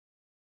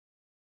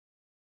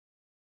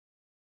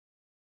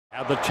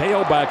At the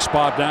tailback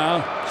spot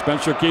now,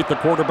 Spencer Keith, the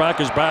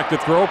quarterback, is back to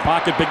throw.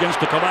 Pocket begins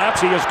to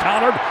collapse. He is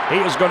countered. He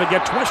is going to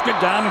get twisted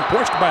down and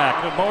pushed back.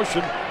 In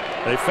motion,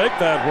 they fake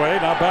that way.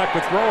 Now back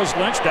to throw is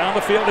Lynch. Down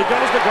the field he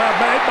goes. The grab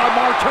made by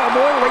Martell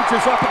Moore.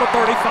 Reaches up to the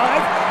 35.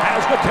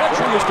 Has the catch.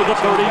 He is to the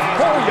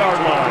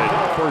 34-yard line.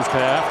 First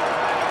half.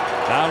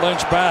 Now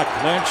Lynch back.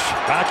 Lynch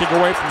backing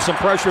away from some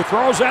pressure.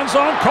 Throws end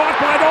zone. Caught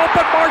wide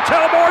open.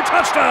 Martell Moore.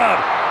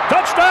 Touchdown.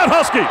 Touchdown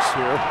Huskies.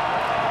 Here.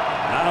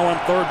 Now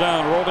on third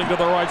down, rolling to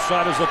the right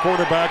side as the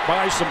quarterback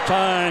buys some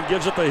time,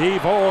 gives it the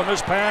heave-ho, and this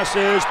pass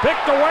is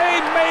picked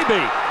away, maybe.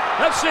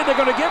 Let's see, they're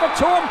going to give it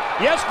to him.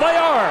 Yes, they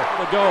are.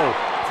 To go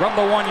from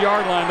the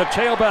 1-yard line. The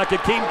tailback,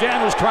 Akeem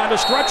Daniels, trying to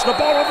stretch the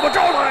ball over the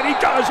goal line. He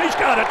does. He's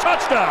got a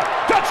touchdown.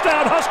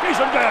 Touchdown, Huskies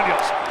and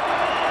Daniels.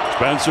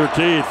 Spencer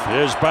Keith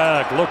is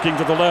back, looking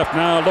to the left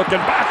now,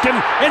 looking back,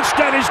 and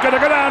instead he's going to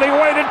go down. He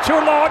waited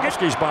too long.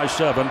 Huskies by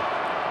 7.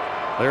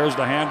 There's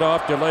the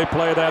handoff, delay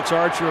play, that's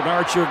Archer, and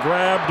Archer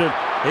grabbed it.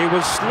 He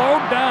was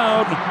slowed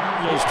down.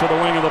 Goes to the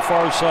wing of the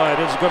far side.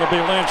 It's going to be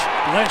Lynch.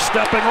 Lynch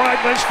stepping right,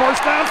 Lynch first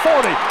down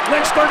 40.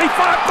 Lynch 35,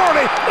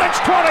 30, Lynch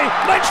 20,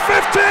 Lynch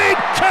 15,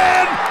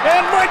 10,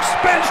 and Lynch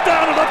spins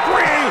down to the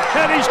 3,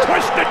 and he's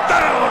twisted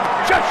down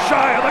just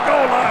shy of the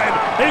goal line.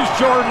 He's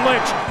Jordan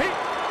Lynch.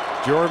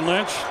 Jordan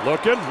Lynch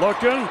looking,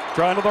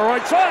 trying to the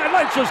right side.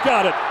 Lynch has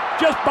got it.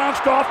 Just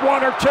bounced off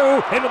 1 or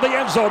 2 into the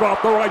end zone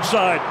off the right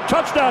side.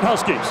 Touchdown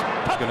Huskies.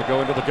 He's going to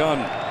go into the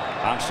gun.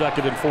 On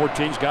 2nd and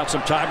 14, he's got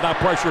some time. Now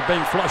pressure being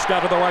flushed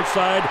out to the right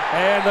side.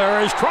 And there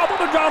is trouble,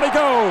 and down he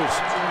goes.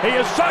 He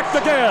is sacked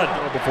again.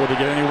 Before they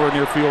get anywhere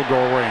near field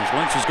goal range.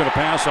 Lynch is going to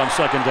pass on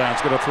 2nd down.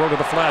 He's going to throw to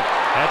the flat.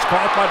 That's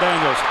caught by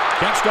Daniels.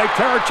 Kent State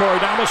territory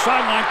down the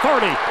sideline.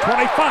 30,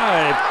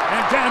 25,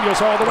 and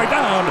Daniels all the way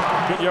down.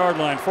 10-yard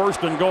line.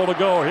 1st and goal to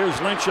go. Here's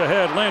Lynch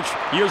ahead. Lynch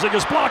using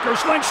his blockers.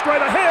 Lynch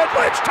straight ahead.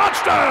 Lynch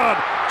touchdown.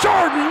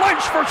 Jordan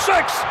Lynch for 6.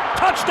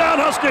 Touchdown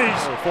Huskies.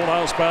 Full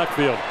house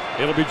backfield.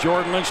 It'll be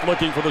Jordan Lynch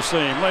looking for the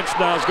seam. Lynch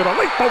now is going to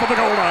leap over the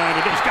goal line,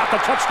 and he's got the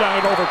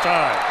touchdown in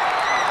overtime.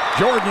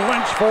 Jordan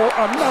Lynch for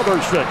another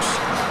 6.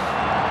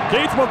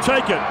 Keith will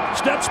take it.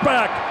 Steps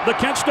back. The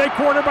Kent State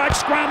quarterback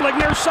scrambling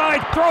near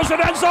side. Throws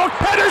it end zone.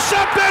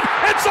 Intercepted.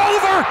 It's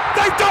over.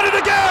 They've done it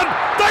again.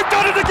 They've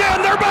done it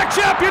again. They're back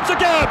champions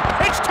again.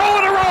 It's 2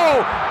 in a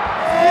row.